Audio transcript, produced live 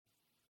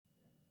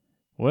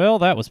Well,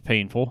 that was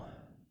painful.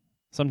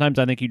 Sometimes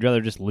I think you'd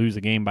rather just lose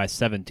a game by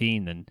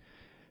 17 than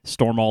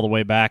storm all the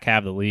way back,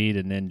 have the lead,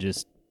 and then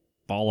just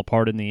fall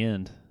apart in the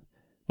end.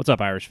 What's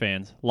up, Irish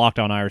fans? Locked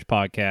On Irish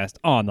Podcast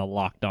on the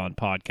Locked On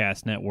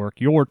Podcast Network.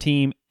 Your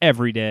team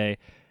every day.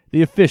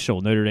 The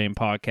official Notre Dame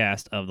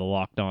podcast of the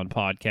Locked On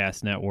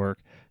Podcast Network.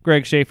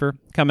 Greg Schaefer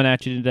coming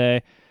at you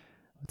today.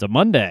 It's a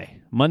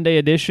Monday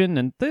edition,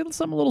 and there's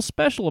something a little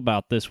special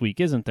about this week,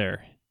 isn't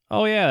there?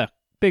 Oh, yeah.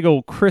 Big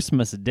old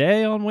Christmas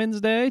Day on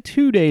Wednesday.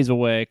 2 days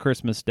away,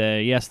 Christmas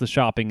Day. Yes, the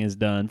shopping is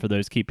done for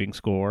those keeping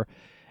score.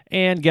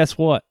 And guess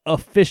what?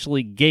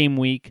 Officially game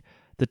week,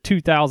 the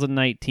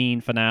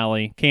 2019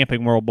 finale,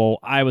 Camping World Bowl,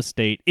 Iowa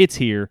State. It's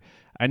here.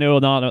 I know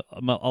not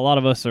a lot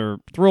of us are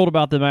thrilled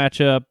about the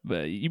matchup.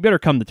 You better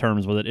come to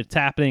terms with it. It's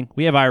happening.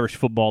 We have Irish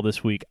football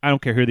this week. I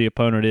don't care who the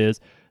opponent is.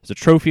 There's a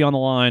trophy on the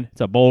line. It's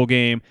a bowl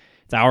game.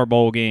 It's our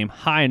bowl game.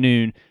 High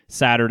noon,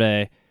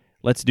 Saturday.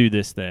 Let's do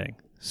this thing.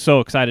 So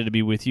excited to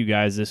be with you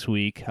guys this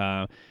week.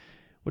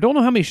 We don't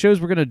know how many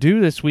shows we're going to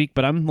do this week,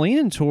 but I'm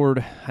leaning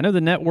toward, I know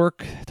the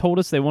network told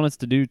us they want us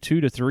to do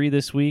 2 to 3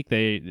 this week.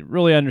 They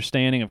really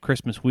understanding of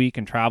Christmas week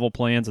and travel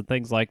plans and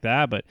things like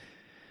that, but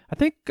I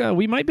think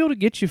we might be able to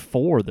get you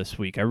 4 this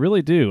week. I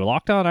really do.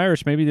 Locked On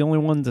Irish may be the only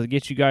one to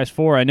get you guys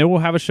 4. I know we'll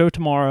have a show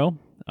tomorrow.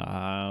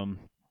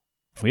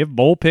 We have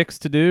bowl picks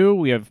to do.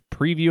 We have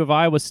preview of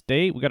Iowa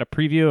State. We got a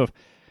preview of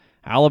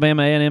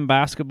Alabama A&M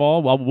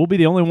basketball. Well, we'll be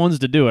the only ones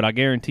to do it, I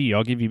guarantee you.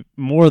 I'll give you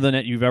more than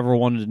you've ever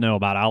wanted to know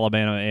about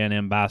Alabama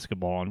A&M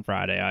basketball on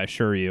Friday, I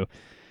assure you.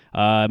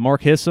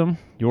 Mark Hissam,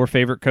 your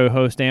favorite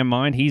co-host and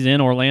mine, he's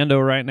in Orlando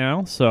right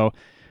now, so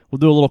we'll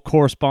do a little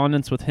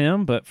correspondence with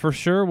him, but for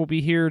sure we'll be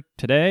here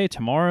today,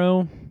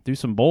 tomorrow, do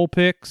some bowl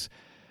picks,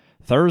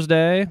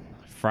 Thursday,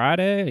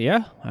 Friday.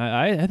 Yeah,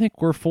 I think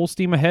we're full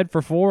steam ahead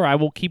for 4. I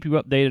will keep you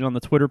updated on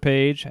the Twitter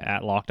page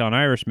at Locked On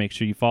Irish. Make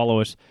sure you follow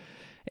us.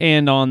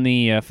 And on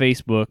the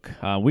Facebook,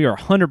 we are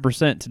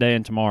 100% today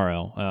and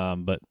tomorrow.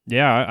 But,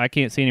 yeah, I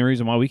can't see any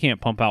reason why we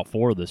can't pump out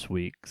 4 this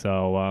week.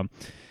 So,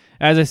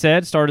 as I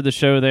said, started the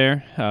show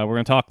there. We're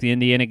going to talk the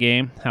Indiana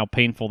game, how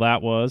painful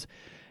that was.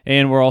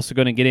 And we're also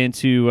going to get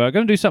into,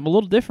 going to do something a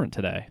little different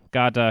today.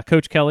 Got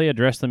Coach Kelly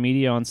address the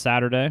media on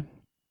Saturday.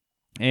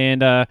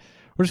 And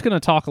we're just going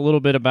to talk a little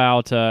bit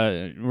about,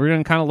 we're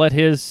going to kind of let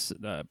his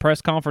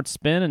press conference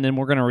spin, and then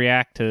we're going to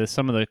react to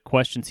some of the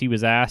questions he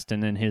was asked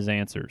and then his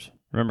answers.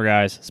 Remember,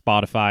 guys,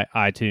 Spotify,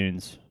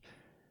 iTunes,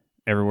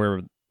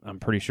 everywhere, I'm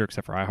pretty sure,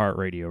 except for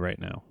iHeartRadio right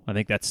now. I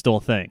think that's still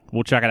a thing.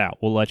 We'll check it out.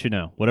 We'll let you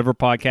know. Whatever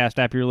podcast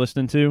app you're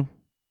listening to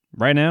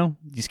right now,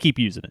 just keep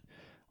using it.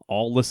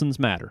 All listens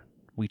matter.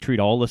 We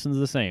treat all listens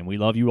the same. We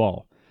love you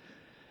all.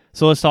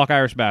 So let's talk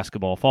Irish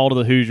basketball. Fall to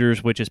the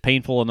Hoosiers, which is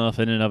painful enough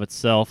in and of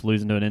itself,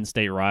 losing to an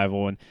in-state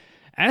rival. And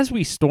as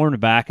we stormed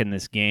back in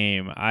this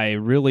game, I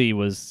really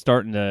was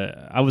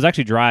I was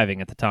actually driving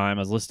at the time.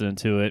 I was listening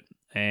to it.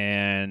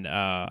 And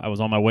I was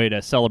on my way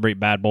to celebrate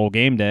Bad Bowl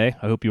game day.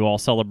 I hope you all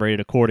celebrated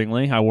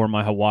accordingly. I wore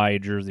my Hawaii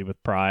jersey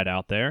with pride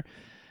out there.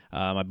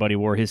 My buddy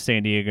wore his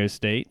San Diego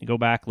State. Go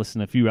back,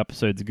 listen a few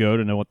episodes ago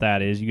to know what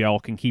that is. You all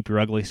can keep your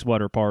ugly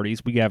sweater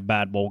parties. We have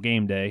Bad Bowl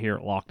game day here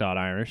at Locked On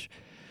Irish.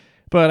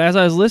 But as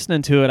I was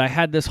listening to it, I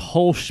had this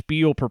whole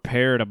spiel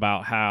prepared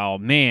about how,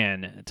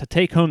 man, to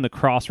take home the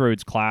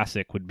Crossroads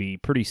Classic would be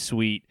pretty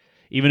sweet.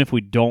 Even if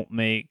we don't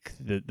make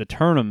the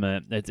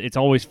tournament, it's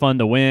always fun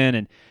to win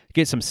and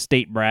get some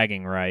state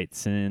bragging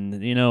rights.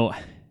 And, you know,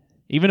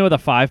 even with a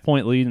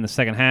 5-point lead in the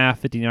second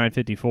half,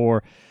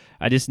 59-54,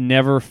 I just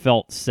never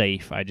felt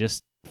safe.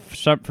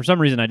 For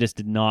some reason, I just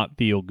did not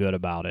feel good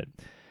about it.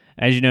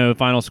 As you know,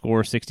 final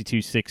score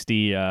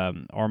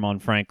 62-60.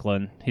 Armand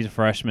Franklin, he's a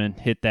freshman,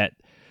 hit that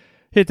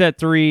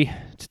 3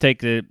 to take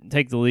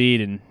the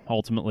lead and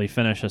ultimately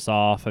finish us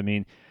off. I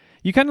mean,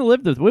 you kind of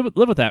live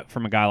with that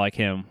from a guy like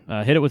him.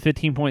 Hit it with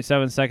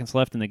 15.7 seconds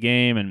left in the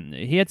game, and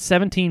he had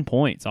 17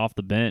 points off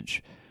the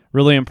bench.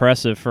 Really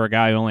impressive for a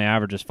guy who only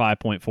averages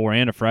 5.4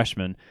 and a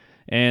freshman.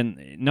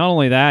 And not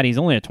only that, he's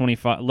only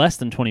less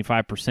than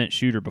 25%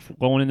 shooter before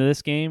going into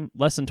this game.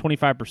 Less than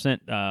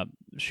 25%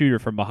 shooter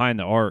from behind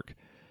the arc.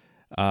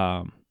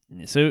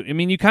 So, I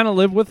mean, you kind of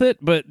live with it,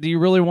 but do you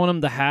really want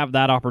him to have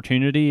that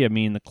opportunity? I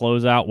mean, the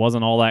closeout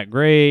wasn't all that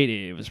great.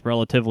 It was a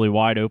relatively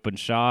wide open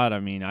shot. I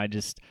mean,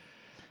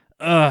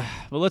 but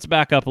let's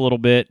back up a little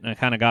bit. I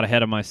kind of got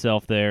ahead of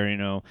myself there. You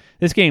know,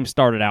 this game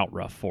started out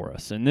rough for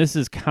us, and this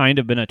has kind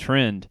of been a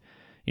trend.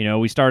 You know,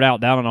 we start out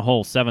down on a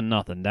hole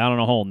 7-0, down on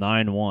a hole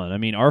 9-1. I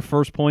mean, our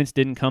first points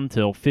didn't come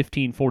till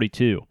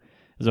 15:42. It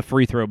was a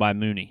free throw by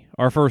Mooney.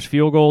 Our first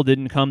field goal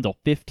didn't come till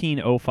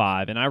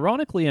 15:05, and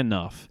ironically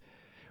enough,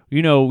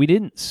 you know, we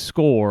didn't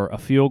score a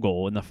field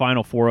goal in the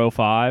final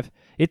 4:05.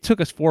 It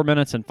took us 4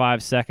 minutes and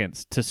 5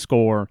 seconds to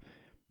score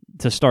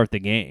to start the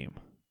game.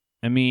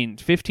 I mean,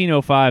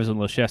 15:05 is when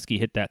Leshevsky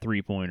hit that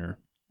three-pointer.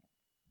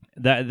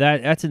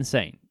 That's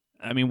insane.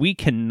 I mean, we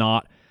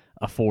cannot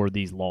afford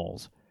these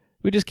lulls.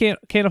 We just can't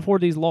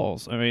afford these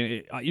lulls. I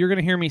mean, you're going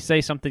to hear me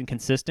say something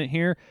consistent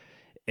here,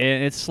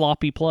 and it's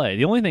sloppy play.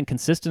 The only thing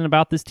consistent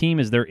about this team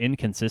is their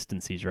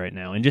inconsistencies right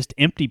now and just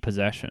empty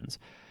possessions.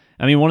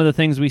 I mean, one of the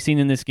things we've seen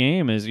in this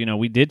game is,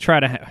 we did try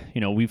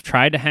to, we've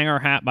tried to hang our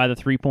hat by the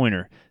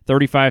three-pointer.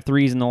 35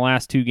 threes in the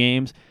last 2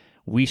 games.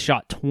 We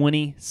shot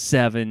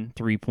 27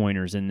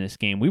 three-pointers in this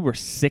game. We were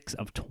 6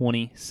 of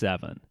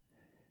 27.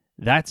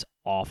 That's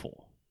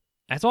awful.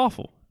 That's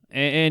awful.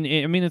 And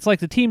I mean, it's like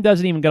the team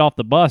doesn't even get off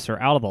the bus or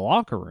out of the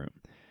locker room.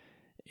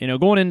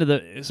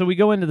 So we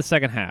go into the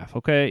second half,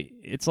 okay?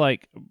 It's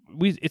like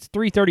it's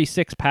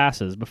 336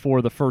 passes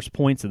before the first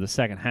points of the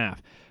second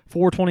half.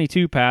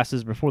 422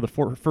 passes before the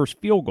first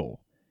field goal.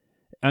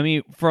 I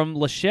mean, from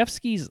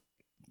Leshevsky's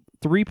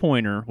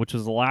three-pointer, which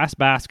was the last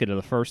basket of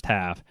the first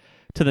half,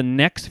 to the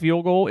next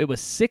field goal, it was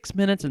 6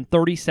 minutes and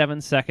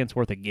 37 seconds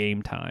worth of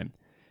game time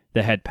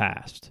that had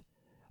passed.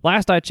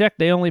 Last I checked,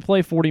 they only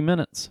play 40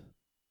 minutes.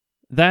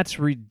 That's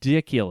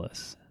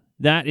ridiculous.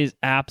 That is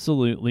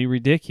absolutely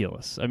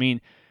ridiculous. I mean,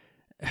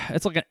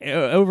 it's like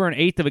over an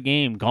eighth of a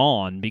game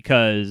gone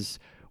because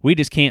we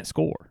just can't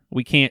score.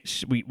 We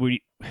can't.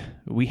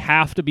 We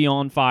have to be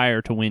on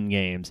fire to win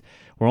games.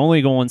 We're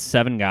only going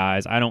 7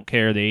 guys. I don't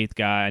care the 8th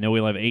guy. I know we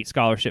have 8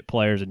 scholarship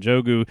players, and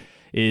Jogu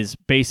is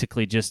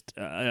basically just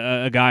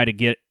a guy to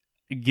get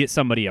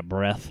somebody a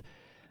breath.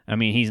 I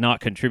mean, he's not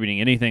contributing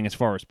anything as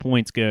far as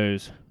points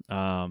goes.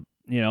 And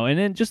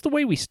then just the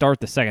way we start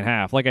the second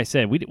half, like I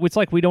said, it's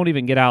like we don't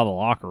even get out of the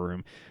locker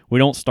room. We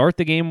don't start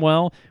the game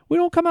well. We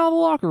don't come out of the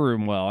locker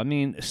room well. I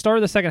mean, start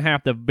of the second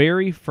half, the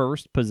very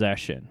first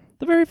possession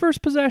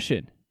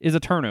is a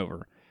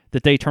turnover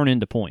that they turn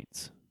into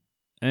points.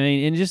 I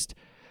mean, and just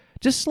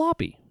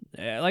sloppy.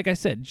 Like I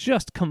said,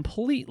 just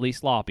completely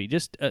sloppy.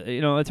 Just,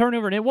 a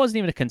turnover, and it wasn't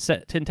even a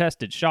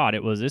contested shot.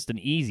 It was just an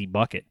easy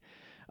bucket.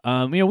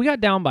 We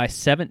got down by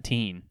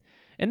 17.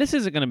 And this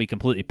isn't going to be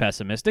completely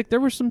pessimistic. There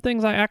were some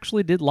things I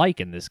actually did like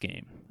in this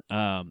game.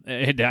 I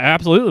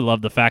absolutely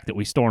love the fact that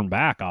we stormed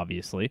back,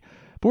 obviously.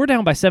 But we're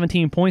down by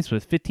 17 points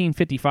with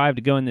 15:55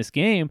 to go in this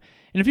game.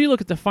 And if you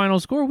look at the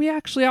final score, we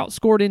actually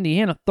outscored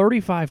Indiana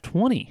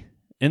 35-20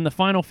 in the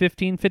final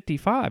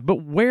 15:55.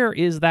 But where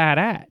is that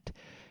at?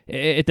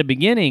 At the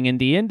beginning and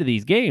the end of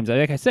these games,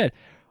 like I said,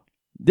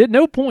 did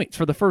no points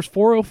for the first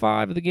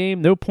 4:05 of the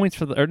game, no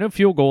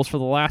field goals for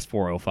the last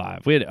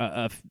 4:05. We had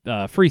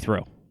a free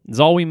throw. It's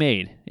all we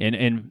made.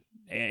 In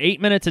 8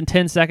 minutes and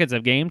 10 seconds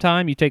of game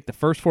time, you take the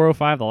first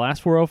 4:05, the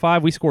last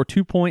 4:05, we score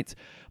 2 points.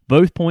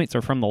 Both points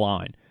are from the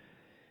line.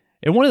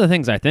 And one of the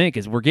things I think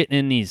is we're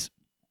hitting these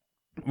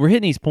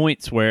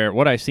points where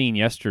what I've seen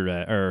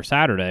yesterday or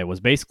Saturday was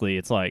basically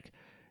it's like,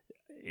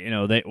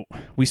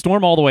 we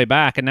storm all the way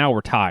back and now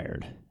we're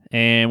tired.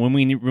 And when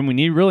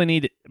we really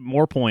need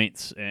more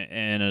points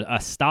and a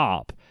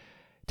stop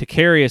to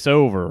carry us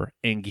over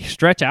and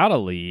stretch out a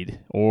lead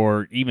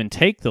or even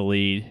take the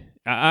lead,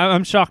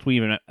 I'm shocked we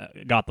even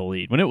got the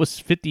lead. When it was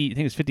 50, I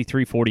think it was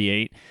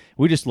 53-48,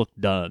 we just looked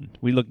done.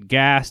 We looked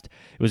gassed.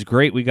 It was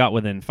great we got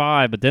within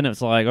 5, but then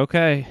it's like,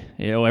 okay,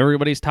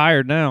 everybody's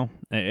tired now.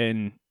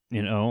 And,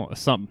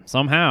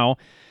 somehow,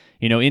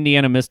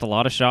 Indiana missed a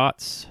lot of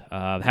shots,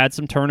 had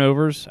some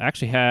turnovers.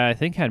 Actually,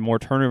 had more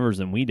turnovers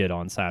than we did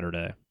on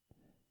Saturday.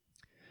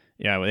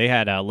 Yeah, they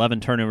had 11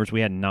 turnovers.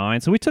 We had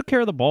 9. So we took care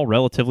of the ball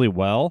relatively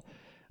well.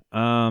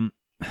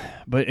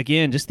 But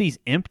again, just these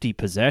empty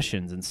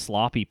possessions and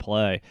sloppy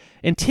play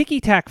and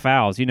ticky-tack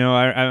fouls.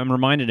 I'm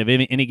reminded of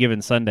any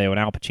given Sunday when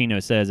Al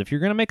Pacino says, if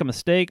you're going to make a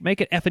mistake, make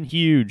it effing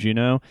huge,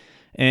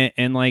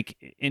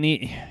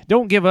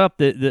 don't give up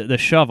the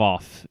shove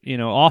off,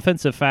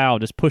 offensive foul,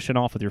 just pushing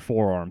off with your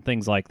forearm,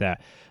 things like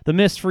that. The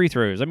missed free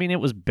throws. I mean, it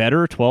was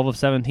better, 12 of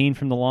 17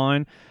 from the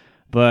line,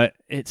 but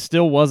it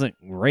still wasn't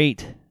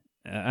great.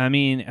 I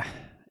mean,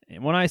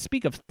 when I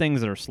speak of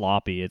things that are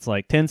sloppy, it's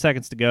like 10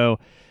 seconds to go.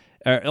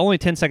 Only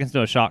 10 seconds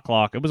to a shot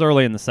clock. It was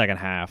early in the second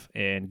half,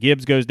 and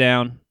Gibbs goes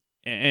down,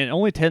 and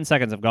only 10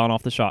 seconds have gone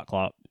off the shot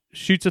clock.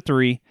 Shoots a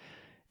 3,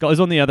 goes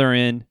on the other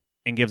end,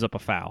 and gives up a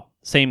foul.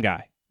 Same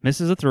guy.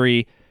 Misses a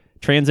 3,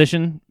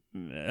 transition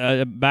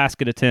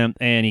basket attempt,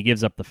 and he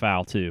gives up the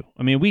foul too.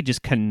 I mean, we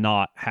just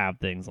cannot have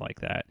things like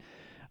that.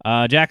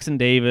 Jackson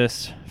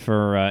Davis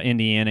for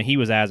Indiana, he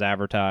was as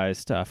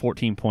advertised,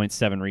 14 points,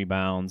 7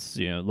 rebounds.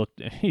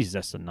 He's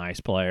just a nice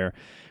player.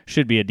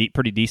 Should be a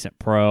pretty decent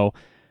pro.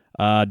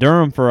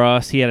 Durham for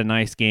us, he had a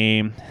nice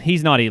game.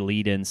 He's not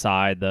elite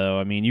inside, though.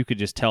 I mean, you could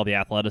just tell the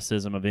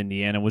athleticism of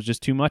Indiana was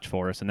just too much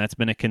for us, and that's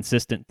been a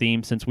consistent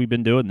theme since we've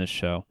been doing this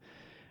show.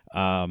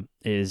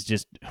 Is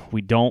just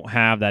we don't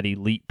have that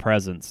elite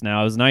presence.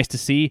 Now, it was nice to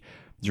see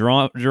him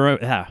too.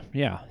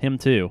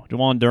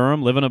 Juwan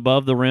Durham living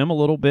above the rim a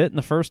little bit in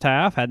the first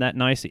half, had that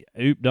nice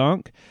oop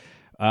dunk.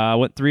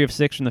 Went 3 of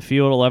 6 from the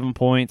field, 11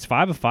 points,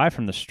 5 of 5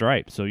 from the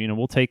stripe. So,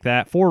 we'll take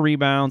that. 4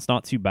 rebounds,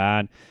 not too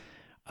bad.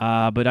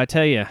 But I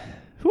tell you,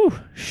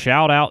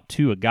 shout out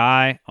to a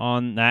guy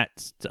on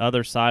that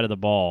other side of the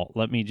ball.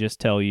 Let me just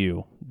tell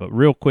you. But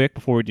real quick,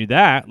 before we do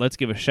that, let's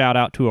give a shout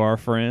out to our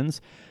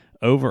friends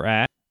over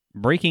at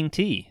Breaking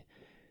Tea.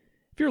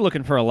 If you're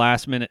looking for a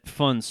last-minute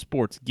fun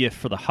sports gift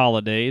for the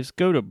holidays,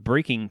 go to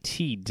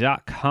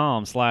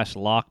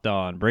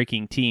breakingtea.com/lockedon.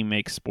 Breaking Tea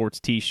makes sports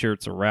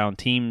t-shirts around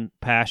team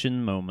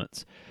passion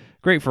moments.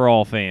 Great for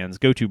all fans.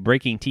 Go to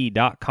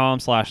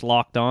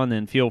breakingt.com/lockedon,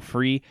 then feel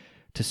free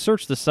to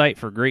search the site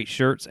for great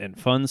shirts and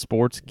fun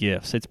sports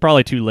gifts. It's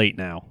probably too late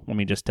now, let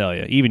me just tell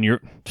you.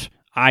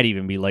 I'd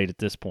even be late at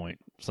this point.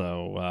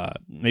 So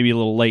maybe a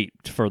little late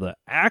for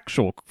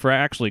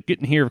actually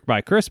getting here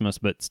by Christmas,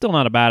 but still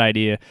not a bad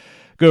idea.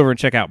 Go over and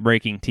check out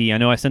Breaking T. I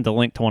know I sent a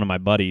link to one of my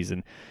buddies,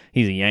 and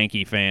he's a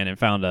Yankee fan and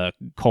found a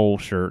Cole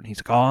shirt. He's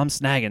like, "Oh, I'm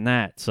snagging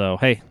that." So,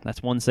 hey,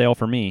 that's one sale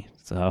for me.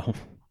 So,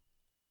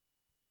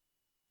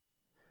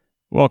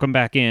 welcome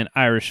back in,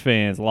 Irish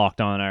fans,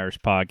 Locked On Irish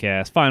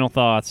Podcast. Final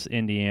thoughts,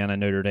 Indiana,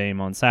 Notre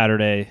Dame on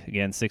Saturday.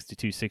 Again,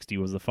 62-60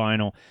 was the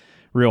final.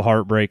 Real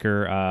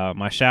heartbreaker.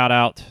 My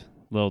shout-out,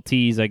 little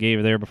tease I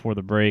gave there before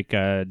the break,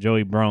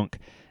 Joey Brunk,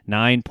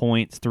 9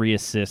 points, 3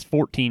 assists,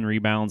 14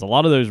 rebounds. A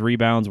lot of those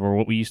rebounds were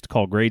what we used to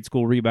call grade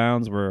school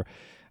rebounds, where,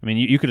 I mean,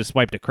 you could have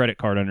swiped a credit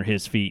card under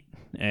his feet.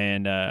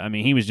 And, I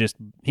mean,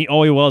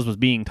 all he was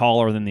being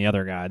taller than the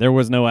other guy. There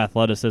was no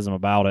athleticism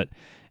about it.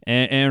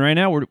 And right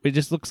now, it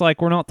just looks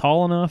like we're not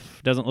tall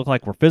enough. Doesn't look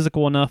like we're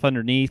physical enough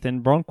underneath,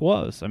 and Brunk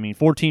was. I mean,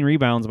 14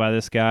 rebounds by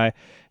this guy.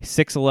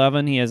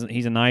 6'11".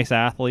 He's a nice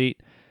athlete.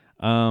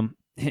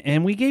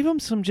 And we gave him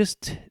some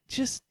just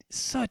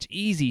such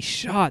easy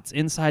shots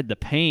inside the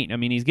paint. I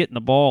mean, he's getting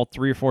the ball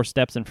 3 or 4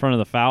 steps in front of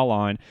the foul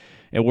line,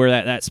 and where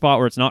that spot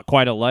where it's not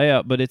quite a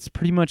layup, but it's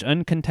pretty much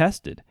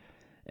uncontested.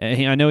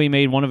 I know he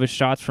made one of his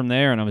shots from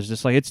there, and I was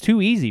just like, it's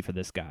too easy for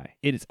this guy.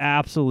 It is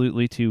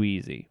absolutely too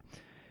easy.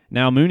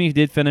 Now, Mooney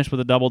did finish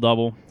with a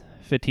double-double,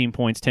 15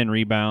 points, 10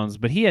 rebounds,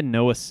 but he had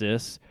no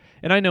assists.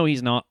 And I know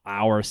he's not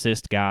our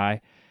assist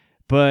guy,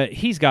 but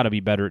he's got to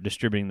be better at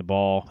distributing the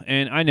ball.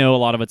 And I know a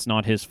lot of it's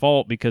not his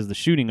fault because the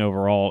shooting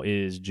overall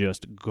is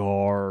just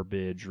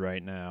garbage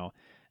right now.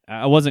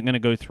 I wasn't going to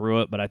go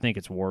through it, but I think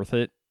it's worth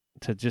it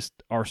to just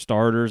our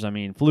starters. I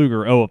mean,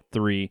 Pfluger 0 of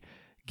 3.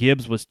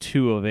 Gibbs was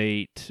 2 of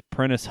 8.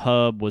 Prentice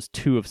Hub was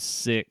 2 of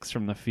 6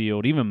 from the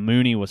field. Even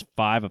Mooney was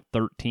 5 of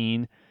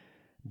 13.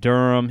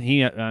 Durham,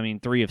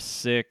 3 of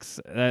 6.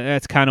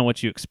 That's kind of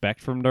what you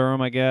expect from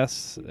Durham, I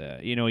guess.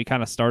 He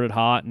kind of started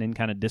hot and then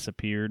kind of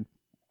disappeared.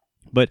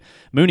 But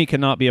Mooney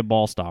cannot be a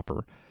ball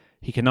stopper.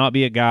 He cannot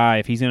be a guy,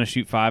 if he's going to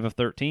shoot 5 of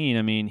 13,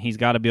 I mean, he's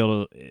got to be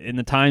able to, in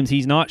the times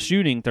he's not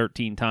shooting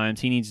 13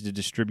 times, he needs to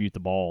distribute the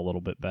ball a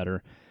little bit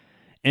better.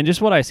 And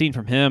just what I've seen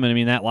from him, and I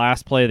mean, that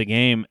last play of the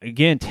game,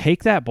 again,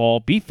 take that ball,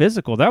 be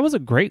physical. That was a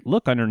great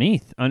look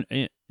underneath,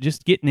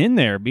 just getting in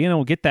there, being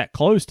able to get that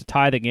close to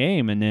tie the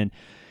game, and then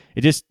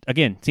it just,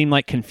 again, seemed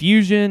like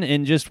confusion,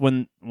 and just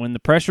when the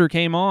pressure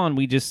came on,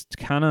 we just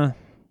kind of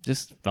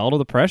just fell to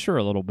the pressure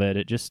a little bit.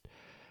 It just,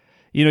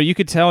 you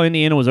could tell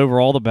Indiana was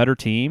overall the better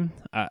team.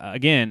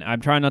 Again, I'm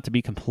trying not to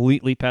be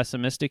completely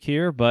pessimistic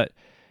here, but,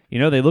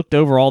 they looked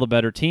overall the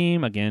better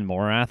team, again,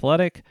 more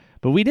athletic,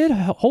 but we did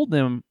hold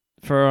them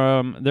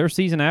from their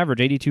season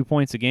average, 82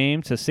 points a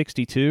game, to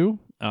 62.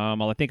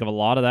 I think a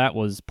lot of that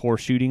was poor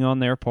shooting on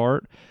their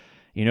part.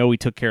 We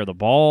took care of the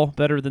ball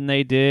better than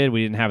they did.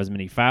 We didn't have as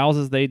many fouls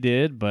as they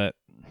did, but,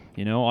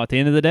 at the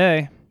end of the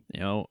day,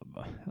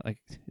 like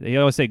they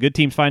always say, good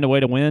teams find a way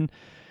to win,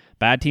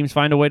 bad teams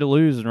find a way to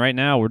lose, and right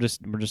now we're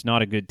just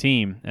not a good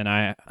team, and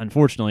I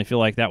unfortunately feel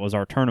like that was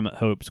our tournament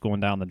hopes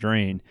going down the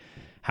drain.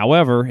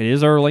 However, it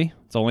is early.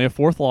 It's only a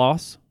 4th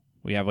loss.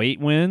 We have 8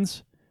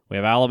 wins. We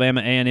have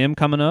Alabama A&M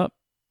coming up,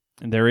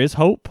 and there is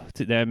hope.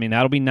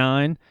 That'll be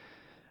 9.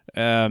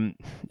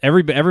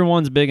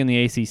 Everyone's big in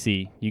the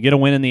ACC. You get a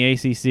win in the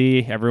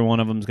ACC, every one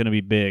of them is going to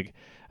be big.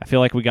 I feel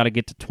like we got to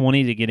get to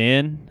 20 to get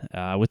in.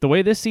 With the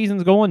way this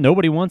season's going,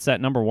 nobody wants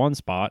that number 1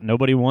 spot.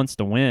 Nobody wants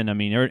to win. I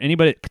mean,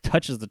 anybody that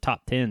touches the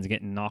top 10 is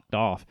getting knocked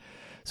off.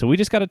 So we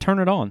just got to turn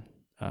it on.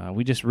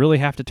 We just really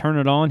have to turn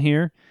it on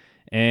here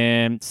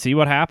and see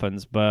what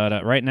happens.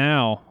 But right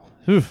now,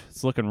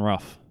 it's looking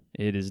rough.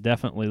 It is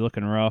definitely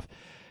looking rough.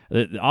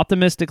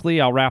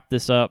 Optimistically, I'll wrap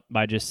this up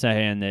by just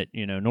saying that,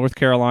 North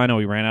Carolina,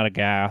 we ran out of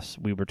gas.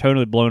 We were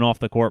totally blown off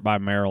the court by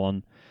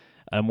Maryland.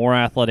 A more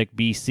athletic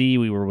BC,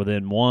 we were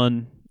within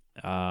 1.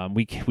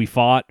 We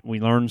fought. We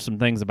learned some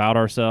things about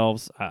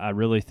ourselves. I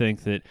really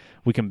think that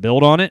we can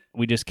build on it.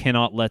 We just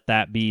cannot let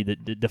that be the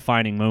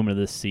defining moment of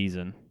this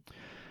season.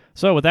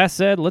 So with that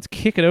said, let's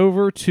kick it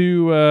over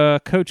to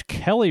Coach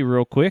Kelly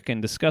real quick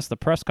and discuss the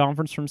press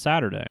conference from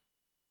Saturday.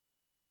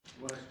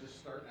 You want us to just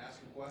start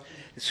asking questions?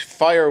 It's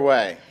fire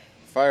away.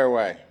 Fire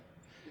away.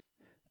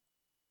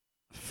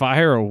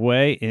 Fire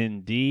away,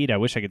 indeed. I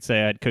wish I could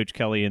say I had Coach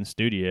Kelly in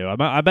studio.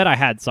 I bet I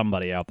had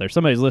somebody out there.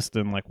 Somebody's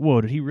listening like, whoa,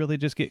 did he really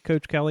just get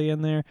Coach Kelly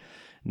in there?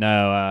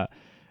 No,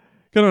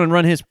 going to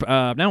run his...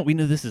 now we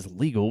know this is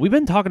legal. We've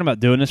been talking about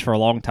doing this for a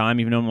long time,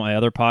 even on my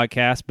other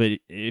podcast, but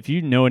if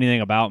you know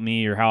anything about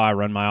me or how I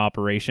run my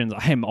operations,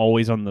 I am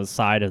always on the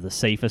side of the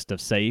safest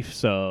of safe,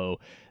 so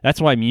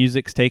that's why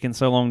music's taken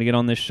so long to get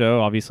on this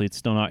show. Obviously, it's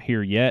still not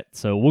here yet,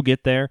 so we'll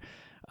get there.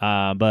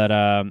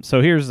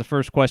 So here's the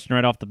first question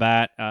right off the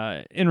bat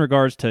in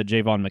regards to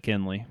Javon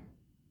McKinley.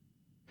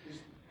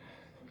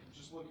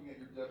 Just looking at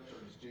your depth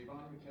chart, is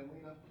Javon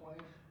McKinley not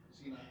playing? Is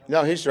he not?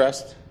 No, he's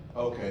dressed.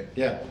 Okay.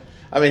 Yeah.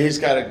 I mean, he's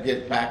got to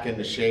get back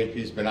into shape.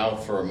 He's been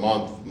out for a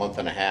month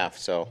and a half.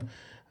 So,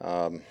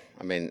 I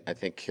mean, I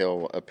think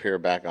he'll appear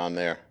back on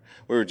there.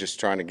 We were just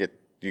trying to get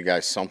you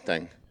guys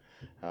something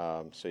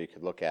so you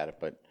could look at it.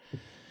 But,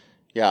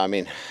 yeah, I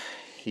mean,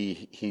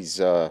 he's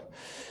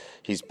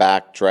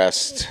back,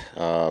 dressed.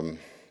 We'll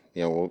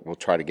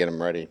try to get him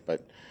ready.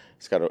 But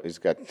he's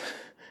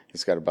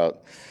got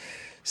about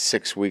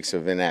 6 weeks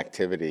of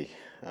inactivity.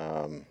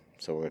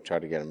 So we'll try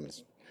to get him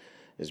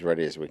as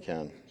ready as we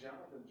can.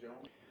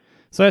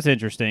 So that's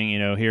interesting,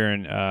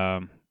 hearing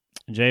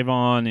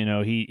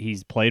Javon,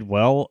 he's played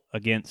well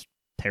against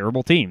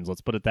terrible teams,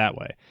 let's put it that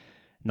way.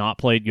 Not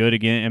played good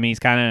again. I mean, he's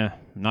kind of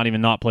not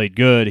even not played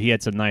good. He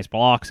had some nice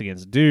blocks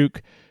against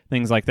Duke,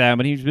 things like that,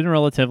 but he's been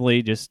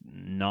relatively just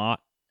not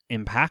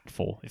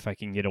impactful, if I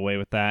can get away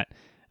with that,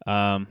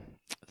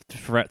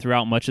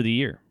 throughout much of the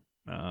year.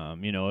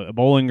 At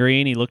Bowling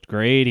Green, he looked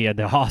great. He had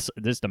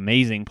this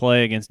amazing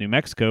play against New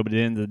Mexico, but at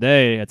the end of the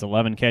day, it's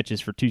 11 catches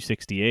for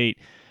 268.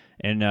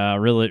 And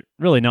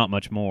really not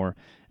much more.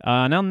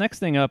 Now, the next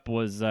thing up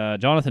was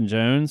Jonathan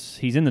Jones.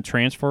 He's in the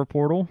transfer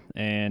portal,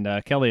 and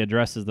Kelly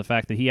addresses the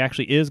fact that he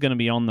actually is going to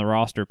be on the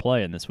roster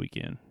playing this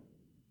weekend.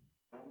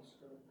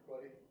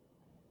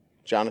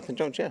 Jonathan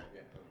Jones, yeah.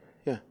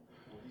 Well,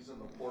 he's in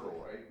the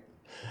portal, right?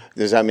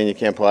 Does that mean you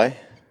can't play?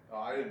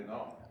 I didn't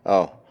know.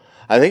 Oh,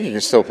 I think you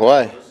can still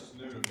play. This is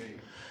new to me.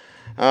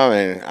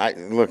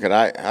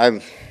 I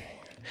mean,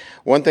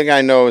 one thing I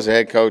know as a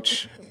head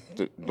coach,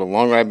 the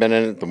longer I've been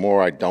in it, the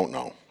more I don't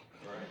know.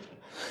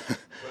 Right.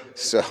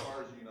 So, as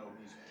far as you know,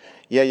 he's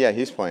playing. yeah,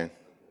 he's playing.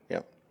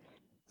 Yeah.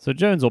 So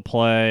Jones will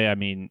play. I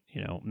mean,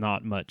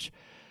 not much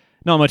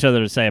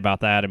other to say about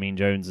that. I mean,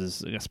 Jones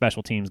is a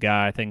special teams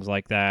guy, things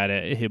like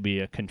that. He'll be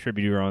a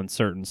contributor on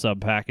certain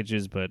sub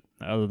packages, but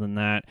other than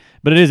that,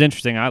 but it is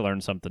interesting. I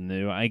learned something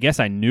new. I guess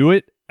I knew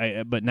it,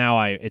 but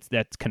now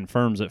that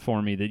confirms it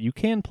for me that you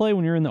can play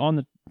when you're on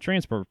the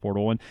transfer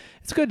portal, and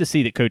it's good to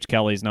see that Coach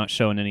Kelly's not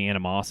showing any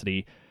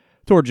animosity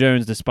toward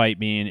Jones despite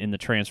being in the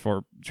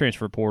transfer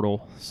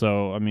portal.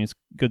 So, I mean, it's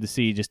good to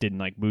see he just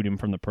didn't boot him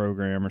from the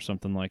program or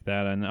something like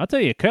that. And I'll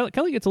tell you,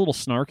 Kelly gets a little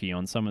snarky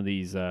on some of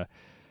these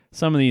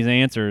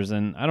answers,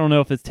 and I don't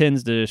know if it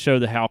tends to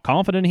show how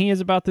confident he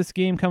is about this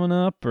game coming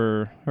up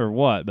or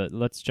what, but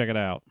let's check it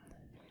out.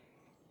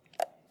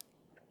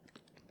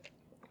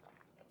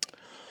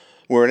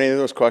 Were any of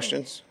those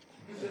questions?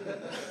 Okay,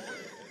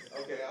 I'll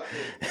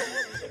take the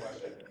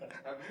question.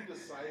 Have you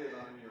decided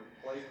on your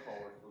play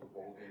caller for the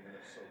bowl game, and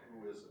if so,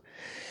 who is it?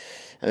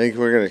 I think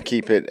we're going to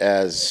keep it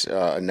as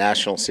a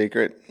national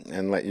secret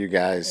and let you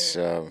guys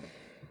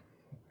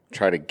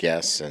try to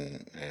guess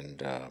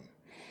and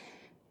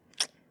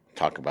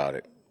talk about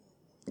it.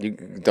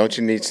 Don't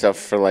you need stuff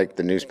for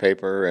the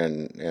newspaper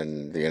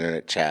and the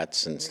internet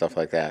chats and stuff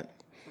like that?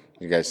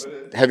 You guys,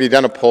 have you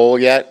done a poll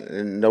yet?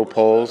 No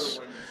polls?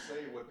 When you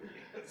say what the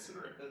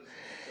answer is.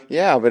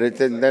 Yeah, but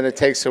then it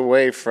takes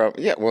away from.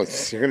 Yeah, well,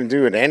 you're going to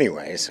do it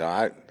anyway. So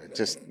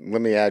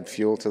let me add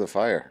fuel to the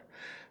fire.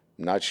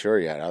 I'm not sure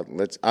yet.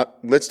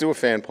 Let's do a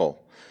fan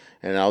poll,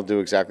 and I'll do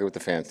exactly what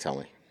the fans tell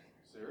me.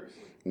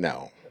 Seriously?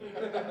 No.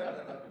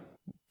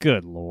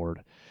 Good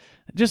Lord.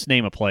 Just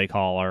name a play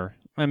caller.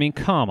 I mean,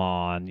 come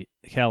on,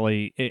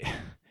 Kelly.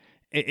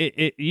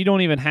 You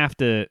don't even have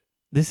to.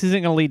 This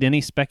isn't going to lead to any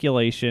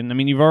speculation. I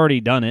mean, you've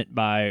already done it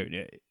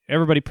by.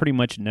 Everybody pretty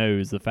much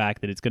knows the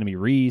fact that it's going to be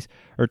Rees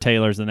or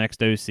Taylor's the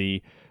next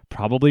OC.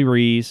 Probably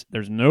Rees.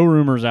 There's no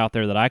rumors out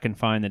there that I can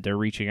find that they're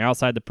reaching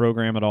outside the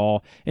program at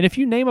all. And if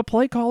you name a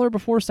play caller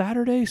before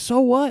Saturday, so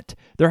what?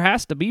 There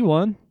has to be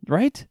one,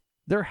 right?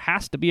 There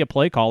has to be a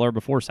play caller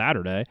before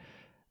Saturday.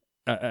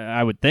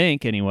 I would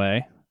think,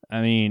 anyway.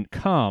 I mean,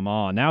 come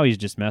on. Now he's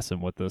just messing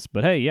with us.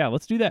 But hey, yeah,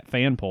 let's do that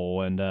fan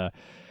poll and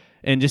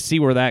just see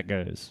where that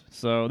goes.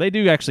 So they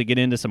do actually get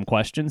into some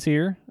questions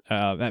here,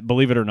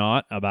 believe it or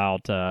not,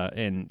 about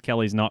and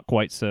Kelly's not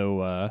quite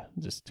so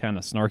just kind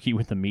of snarky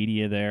with the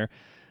media there.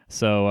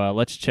 So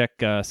let's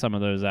check some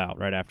of those out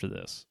right after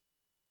this.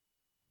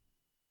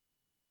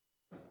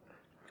 All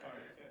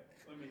right,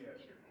 let me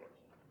ask you a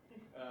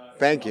question.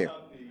 Thank you.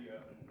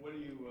 What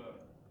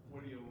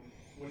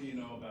do you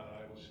know about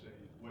Iowa State?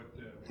 What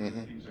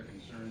things are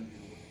concerning you?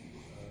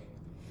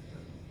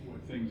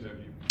 What things have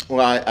you?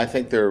 Well, I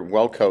think they're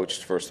well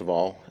coached, first of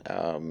all.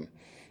 A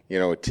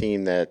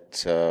team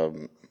that,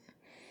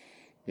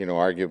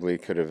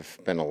 arguably could have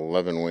been an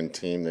 11-win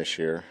team this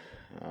year.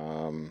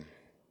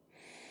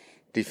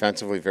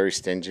 Defensively, very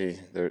stingy.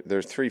 They're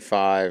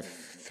 3-5.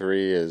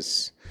 3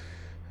 is,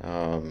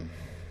 a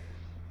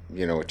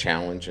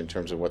challenge in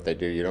terms of what they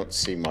do. You don't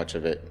see much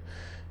of it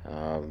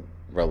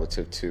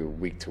relative to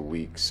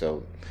week.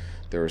 So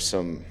there are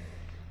some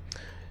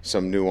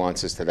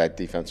nuances to that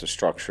defensive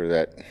structure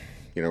that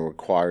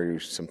require you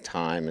some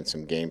time and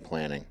some game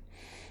planning.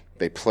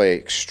 They play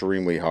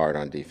extremely hard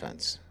on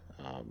defense.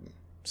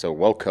 So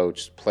well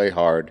coached, play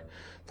hard,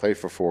 play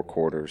for 4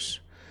 quarters.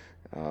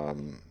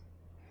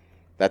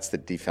 That's the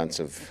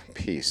defensive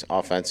piece.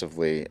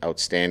 Offensively,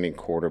 outstanding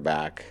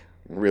quarterback,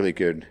 really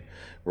good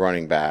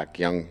running back,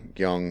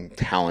 young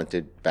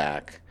talented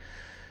back.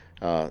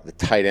 The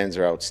tight ends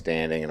are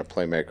outstanding, and a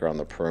playmaker on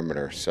the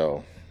perimeter.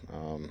 So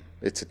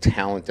it's a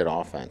talented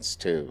offense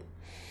too.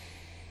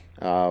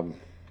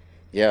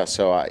 Yeah,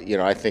 so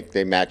I think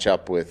they match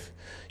up with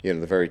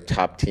the very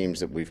top teams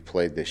that we've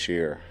played this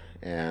year,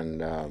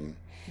 and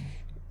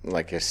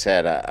like I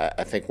said,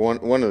 I think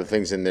one of the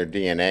things in their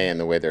DNA and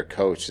the way they're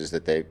coached is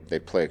that they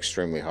play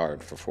extremely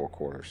hard for 4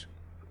 quarters.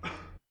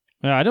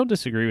 Yeah, I don't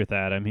disagree with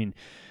that. I mean,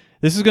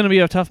 this is going to be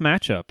a tough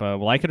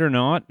matchup. Like it or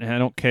not, I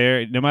don't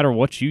care. No matter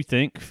what you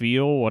think,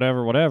 feel,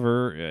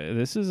 whatever,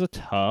 this is a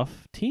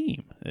tough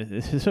team.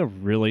 This is a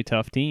really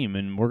tough team,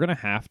 and we're going to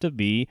have to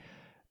be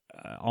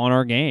on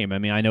our game. I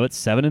mean, I know it's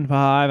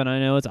 7-5, and I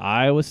know it's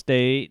Iowa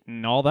State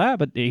and all that,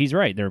 but he's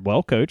right. They're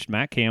well coached.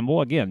 Matt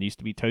Campbell, again, used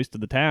to be toast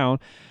of the town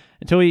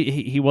until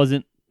he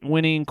wasn't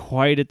winning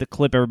quite at the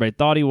clip everybody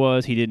thought he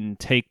was. He didn't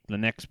take the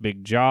next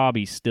big job.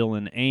 He's still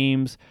in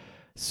Ames.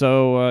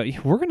 So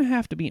we're going to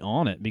have to be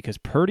on it because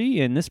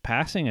Purdy and this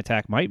passing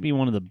attack might be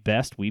one of the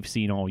best we've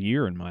seen all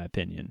year, in my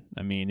opinion.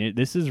 I mean,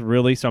 this is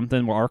really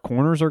something where our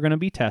corners are going to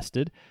be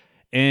tested,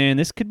 and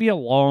this could be a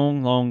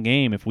long, long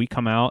game if we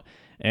come out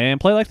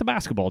and play like the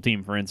basketball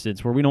team, for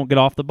instance, where we don't get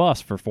off the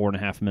bus for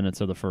 4.5 minutes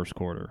of the first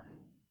quarter.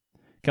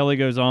 Kelly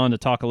goes on to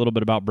talk a little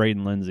bit about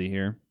Braden Lindsey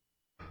here.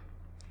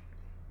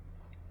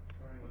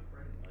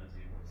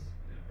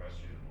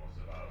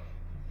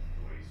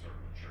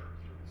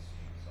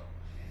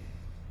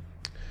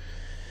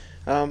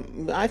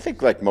 I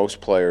think like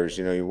most players,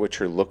 what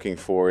you're looking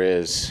for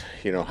is,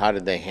 how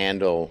did they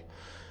handle,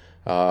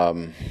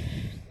 the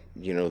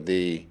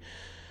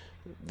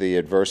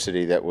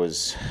adversity that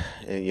was,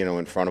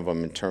 in front of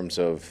them in terms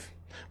of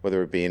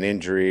whether it be an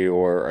injury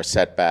or a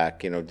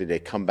setback. Did they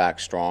come back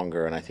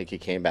stronger? And I think he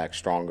came back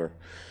stronger.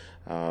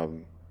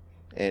 And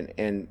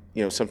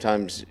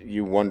sometimes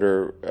you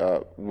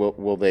wonder,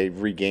 will they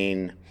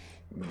regain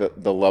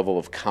the level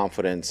of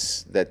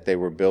confidence that they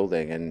were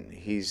building, and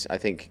he's, I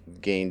think,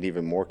 gained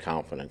even more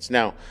confidence.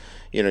 Now,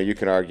 you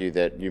can argue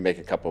that you make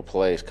a couple of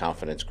plays,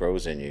 confidence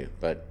grows in you,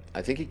 but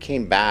I think he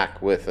came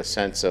back with a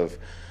sense of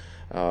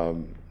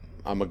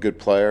I'm a good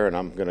player and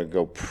I'm going to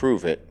go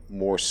prove it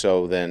more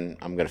so than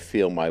I'm going to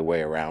feel my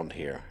way around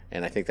here.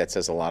 And I think that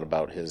says a lot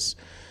about his,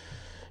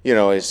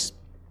 his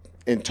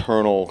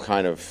internal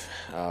kind of,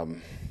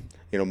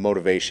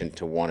 motivation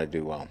to want to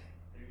do well.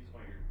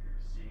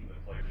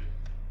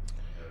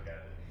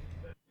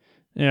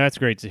 Yeah, that's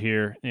great to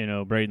hear.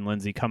 Braden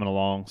Lindsey coming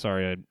along.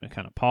 Sorry, I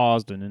kind of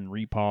paused and then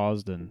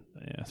repaused, and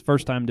it's the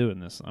first time doing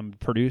this. I'm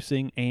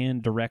producing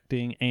and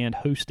directing and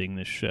hosting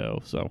this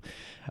show. So,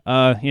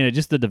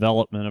 just the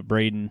development of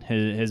Braden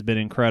has been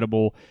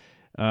incredible.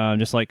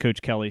 Just like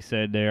Coach Kelly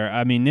said there.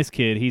 I mean, this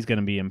kid, he's going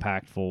to be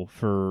impactful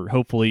for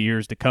hopefully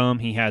years to come.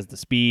 He has the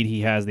speed. He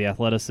has the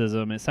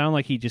athleticism. It sounded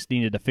like he just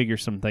needed to figure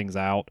some things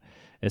out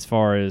as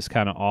far as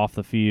kind of off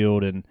the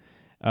field, and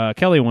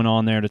Kelly went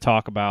on there to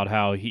talk about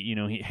how he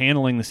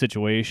handling the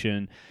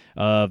situation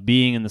of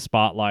being in the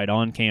spotlight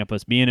on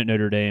campus, being at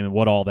Notre Dame, and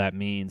what all that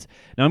means.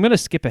 Now I'm going to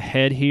skip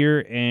ahead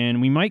here,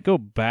 and we might go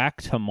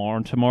back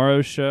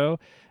tomorrow's show.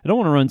 I don't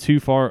want to run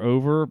too far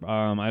over.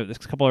 There's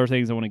a couple other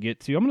things I want to get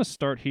to. I'm going to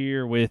start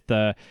here with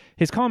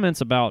his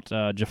comments about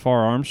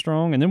Jafar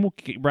Armstrong, and then we'll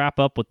wrap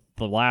up with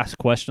the last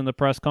question of the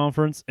press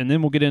conference, and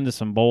then we'll get into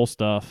some bowl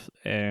stuff,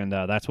 and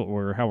that's how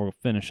we'll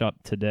finish up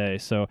today.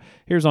 So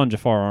here's on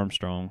Jafar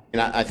Armstrong.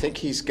 And I think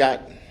he's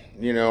got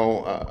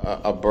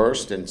a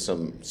burst and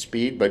some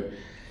speed, but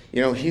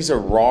he's a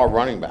raw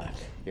running back.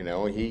 At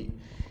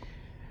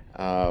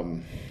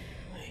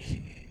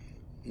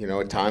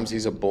times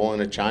he's a bull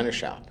in a china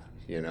shop.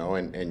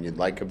 And you'd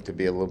like him to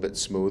be a little bit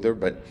smoother,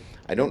 but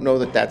I don't know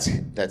that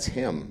that's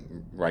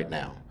him right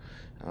now.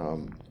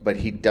 But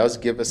he does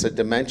give us a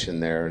dimension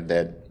there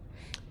that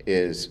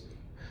is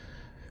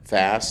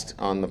fast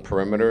on the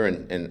perimeter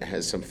and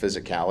has some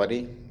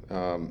physicality.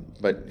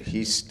 But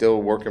he's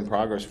still work in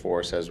progress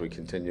for us as we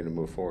continue to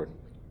move forward.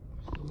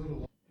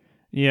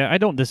 Yeah, I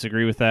don't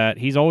disagree with that.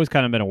 He's always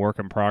kind of been a work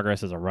in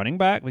progress as a running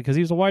back because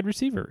he was a wide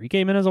receiver. He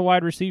came in as a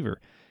wide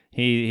receiver.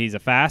 He's a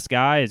fast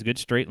guy, has good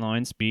straight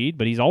line speed,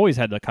 but he's always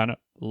had to kind of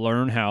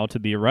learn how to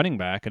be a running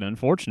back. And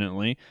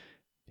unfortunately,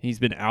 he's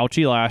been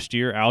ouchy last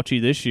year, ouchy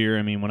this year.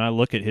 I mean, when I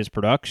look at his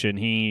production,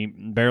 he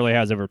barely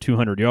has over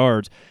 200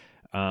 yards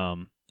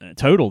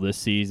total this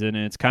season,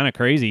 and it's kind of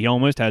crazy. He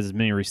almost has as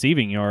many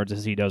receiving yards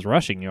as he does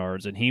rushing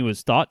yards, and he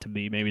was thought to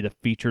be maybe the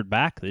featured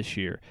back this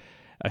year,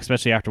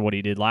 especially after what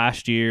he did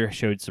last year.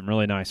 Showed some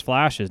really nice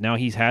flashes. Now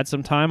he's had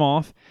some time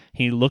off.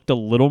 He looked a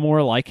little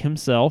more like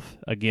himself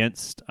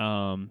against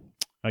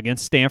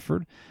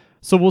Stanford.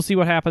 So we'll see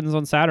what happens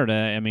on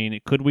Saturday. I mean,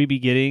 could we be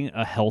getting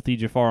a healthy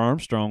Jafar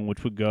Armstrong,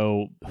 which would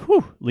go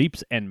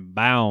leaps and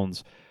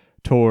bounds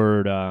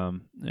toward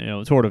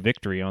a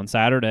victory on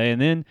Saturday,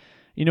 and then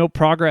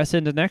progress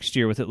into next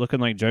year with it looking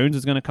like Jones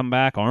is going to come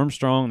back,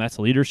 Armstrong, that's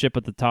leadership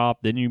at the top.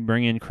 Then you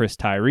bring in Chris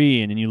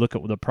Tyree, and then you look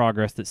at the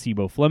progress that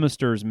Sebo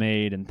Flemister's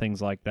made and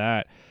things like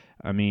that.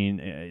 I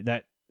mean,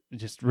 that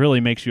just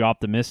really makes you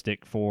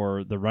optimistic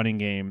for the running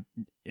game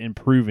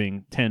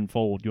improving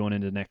tenfold going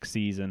into next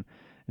season.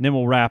 And then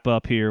we'll wrap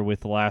up here with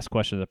the last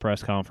question of the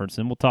press conference,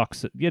 and we'll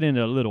get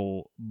into a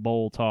little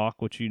bowl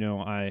talk, which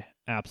I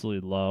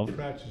absolutely love. What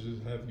practices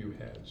have you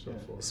had so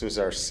far? This was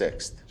our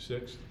sixth.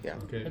 Sixth? Yeah.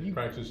 Okay,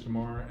 practice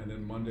tomorrow and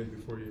then Monday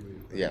before you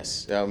leave.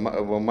 Yes.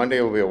 Well,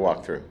 Monday will be a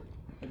walkthrough.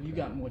 Have you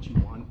gotten what you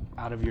want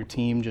out of your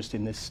team just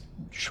in this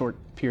short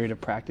period of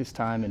practice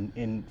time,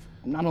 and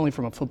not only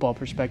from a football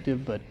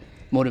perspective, but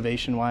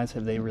motivation-wise,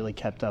 have they really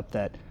kept up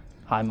that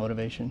high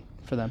motivation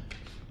for them?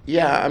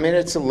 Yeah, I mean,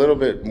 it's a little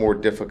bit more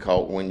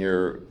difficult when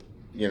you're,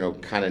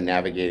 kind of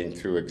navigating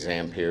through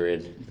exam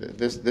period.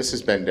 This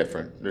has been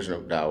different. There's no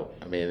doubt.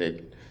 I mean,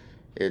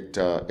 it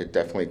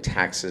definitely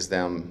taxes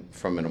them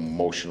from an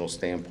emotional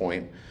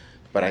standpoint,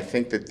 but I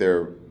think that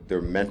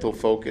their mental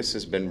focus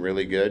has been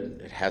really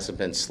good. It hasn't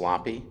been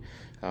sloppy.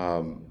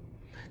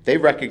 They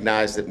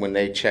recognize that when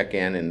they check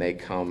in and they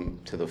come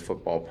to the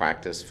football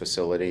practice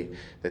facility,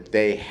 that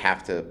they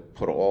have to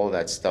put all of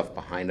that stuff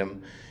behind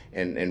them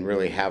and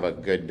really have a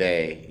good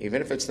day.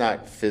 Even if it's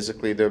not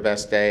physically their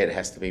best day, it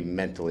has to be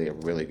mentally a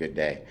really good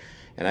day.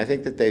 And I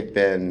think that they've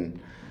been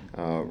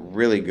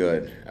really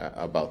good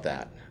about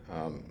that.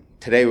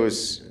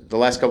 The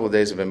last couple of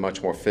days have been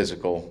much more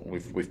physical.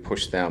 We've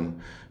pushed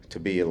them to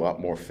be a lot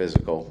more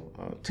physical.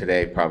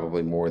 Today,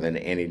 probably more than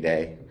any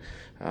day.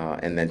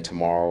 And then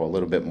tomorrow, a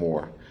little bit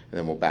more. And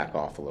then we'll back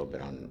off a little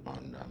bit on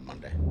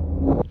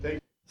Monday.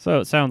 So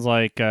it sounds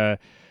like a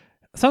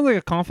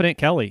confident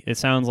Kelly. It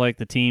sounds like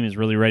the team is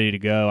really ready to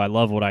go. I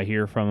love what I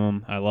hear from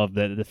them. I love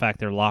the fact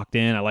they're locked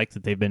in. I like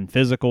that they've been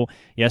physical.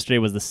 Yesterday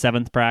was the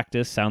 7th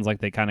practice. Sounds like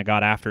they kind of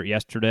got after it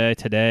yesterday.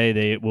 Today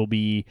they will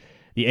be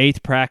the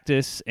 8th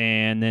practice,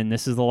 and then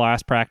this is the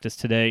last practice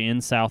today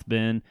in South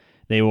Bend.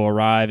 They will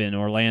arrive in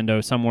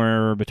Orlando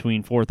somewhere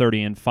between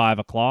 4:30 and 5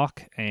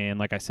 o'clock. And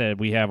like I said,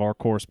 we have our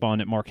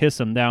correspondent Mark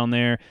Hissam down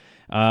there.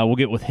 We'll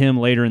get with him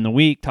later in the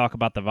week, talk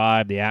about the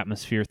vibe, the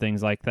atmosphere,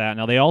 things like that.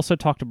 Now, they also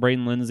talked to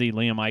Braden Lindsey,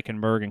 Liam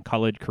Eichenberg, and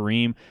Khalid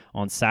Kareem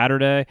on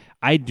Saturday.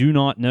 I do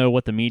not know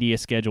what the media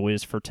schedule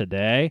is for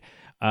today.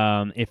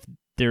 If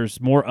there's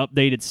more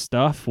updated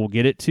stuff, we'll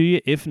get it to you.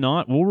 If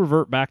not, we'll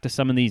revert back to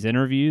some of these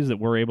interviews that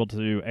we're able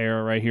to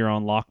air right here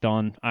on Locked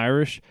On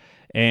Irish.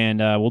 And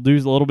we'll do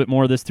a little bit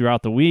more of this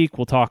throughout the week.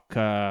 We'll talk,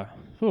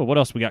 what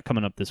else we got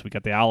coming up this week? We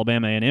got the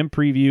Alabama A&M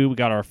preview. We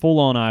got our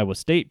full-on Iowa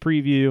State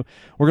preview.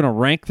 We're going to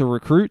rank the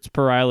recruits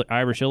per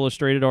Irish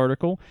Illustrated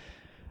article.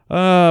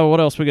 What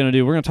else are we going to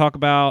do? We're going to talk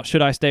about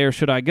should I stay or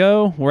should I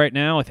go? Right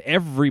now, if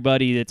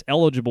everybody that's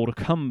eligible to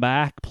come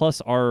back, plus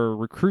our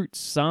recruits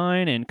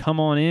sign and come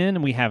on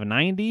in, we have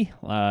 90.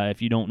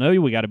 If you don't know,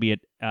 we got to be at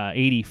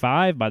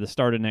 85 by the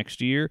start of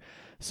next year.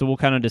 So we'll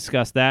kind of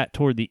discuss that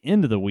toward the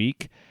end of the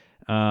week.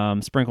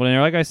 Sprinkled in there.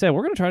 Like I said,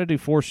 we're going to try to do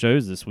 4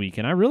 shows this week,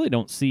 and I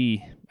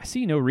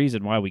see no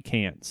reason why we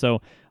can't.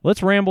 So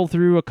let's ramble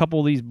through a couple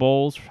of these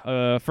bowls.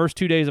 First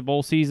 2 days of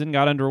bowl season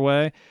got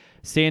underway.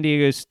 San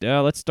Diego,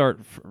 let's start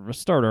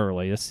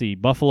early. Let's see.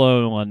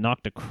 Buffalo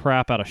knocked the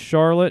crap out of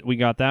Charlotte. We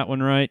got that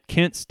one right.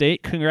 Kent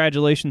State,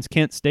 congratulations,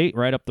 Kent State,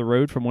 right up the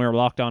road from where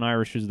Locked On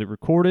Irish is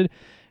recorded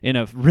in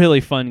a really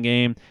fun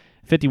game.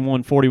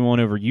 51-41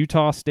 over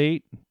Utah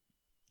State.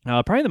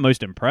 Probably the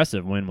most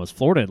impressive win was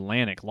Florida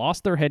Atlantic.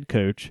 Lost their head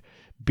coach,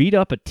 beat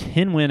up a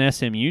 10-win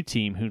SMU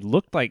team who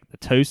looked like the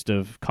toast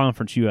of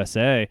Conference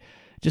USA.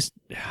 Just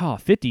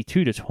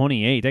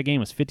 52-28. That game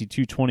was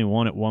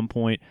 52-21 at one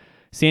point.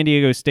 San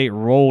Diego State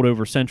rolled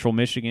over Central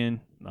Michigan.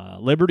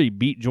 Liberty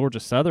beat Georgia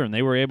Southern.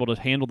 They were able to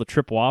handle the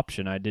triple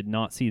option. I did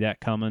not see that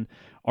coming.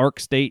 Ark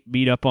State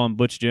beat up on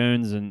Butch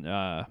Davis and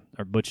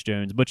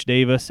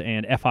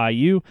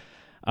FIU.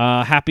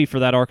 Happy for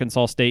that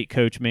Arkansas State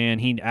coach, man.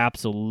 He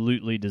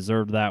absolutely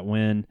deserved that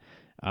win.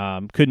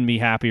 Couldn't be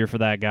happier for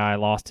that guy.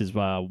 Lost his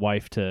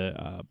wife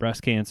to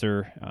breast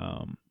cancer.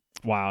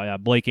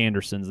 Blake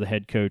Anderson's the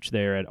head coach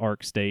there at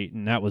Ark State,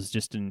 and that was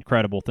just an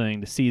incredible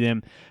thing to see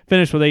them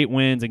finish with 8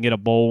 wins and get a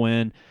bowl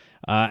win.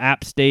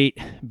 App State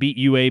beat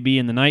UAB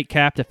in the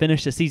nightcap to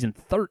finish the season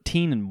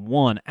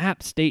 13-1.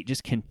 App State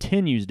just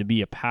continues to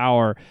be a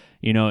power,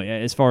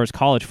 as far as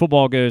college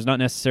football goes, not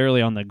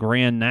necessarily on the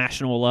grand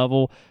national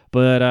level,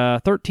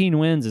 but 13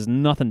 wins is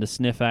nothing to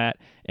sniff at.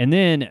 And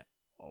then,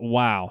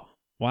 wow.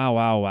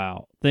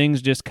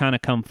 Things just kind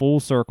of come full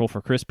circle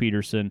for Chris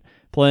Peterson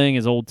playing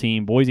his old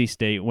team, Boise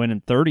State,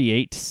 winning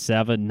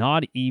 38-7,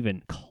 not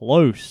even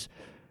close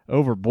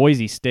over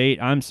Boise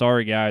State. I'm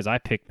sorry, guys. I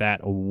picked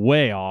that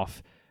way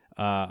off.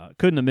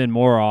 Couldn't have been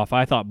more off.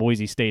 I thought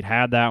Boise State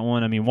had that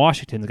one. I mean,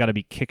 Washington's got to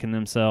be kicking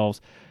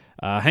themselves.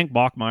 Hank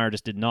Bachmeier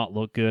just did not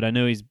look good. I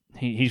know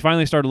he's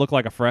finally started to look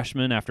like a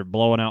freshman after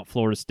blowing out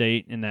Florida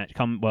State in that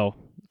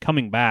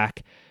coming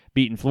back,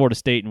 beating Florida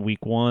State in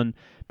week 1.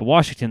 But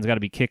Washington's got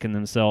to be kicking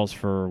themselves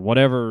for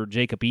whatever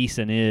Jacob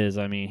Eason is.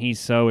 I mean, he's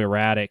so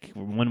erratic.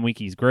 One week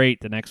he's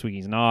great, the next week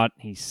he's not.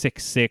 He's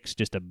 6'6",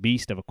 just a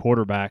beast of a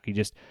quarterback.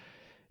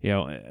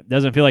 it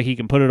doesn't feel like he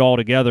can put it all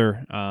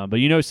together. But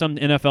some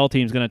NFL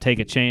team's going to take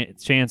a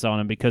chance on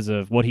him because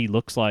of what he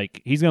looks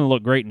like. He's going to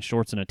look great in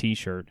shorts and a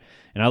T-shirt.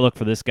 And I look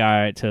for this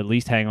guy to at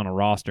least hang on a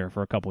roster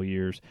for a couple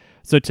years.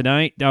 So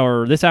tonight,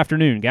 or this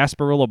afternoon,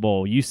 Gasparilla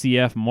Bowl,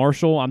 UCF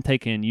Marshall. I'm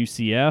taking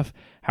UCF.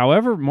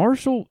 However,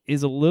 Marshall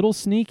is a little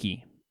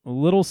sneaky.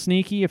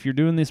 If you're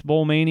doing this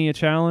Bowl Mania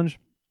challenge.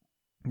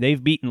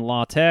 They've beaten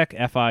La Tech,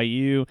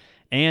 FIU,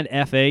 and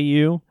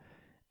FAU.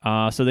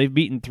 So they've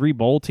beaten 3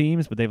 bowl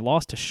teams, but they've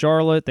lost to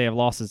Charlotte. They have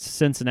lost to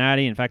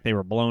Cincinnati. In fact, they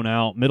were blown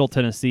out. Middle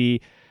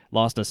Tennessee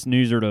lost a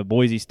snoozer to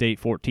Boise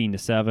State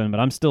 14-7. But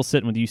I'm still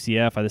sitting with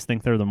UCF. I just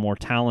think they're the more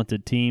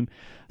talented team.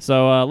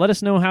 So let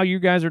us know how you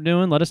guys are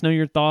doing. Let us know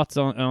your thoughts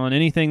on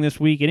anything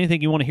this week.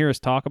 Anything you want to hear us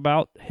talk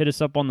about, hit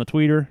us up on the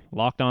Twitter,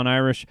 Locked On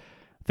Irish,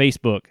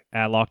 Facebook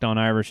at Locked On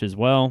Irish as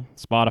well,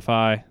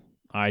 Spotify,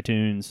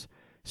 iTunes,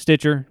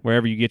 Stitcher,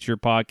 wherever you get your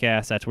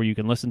podcasts. That's where you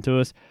can listen to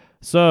us.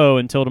 So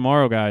until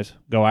tomorrow, guys,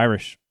 go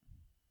Irish.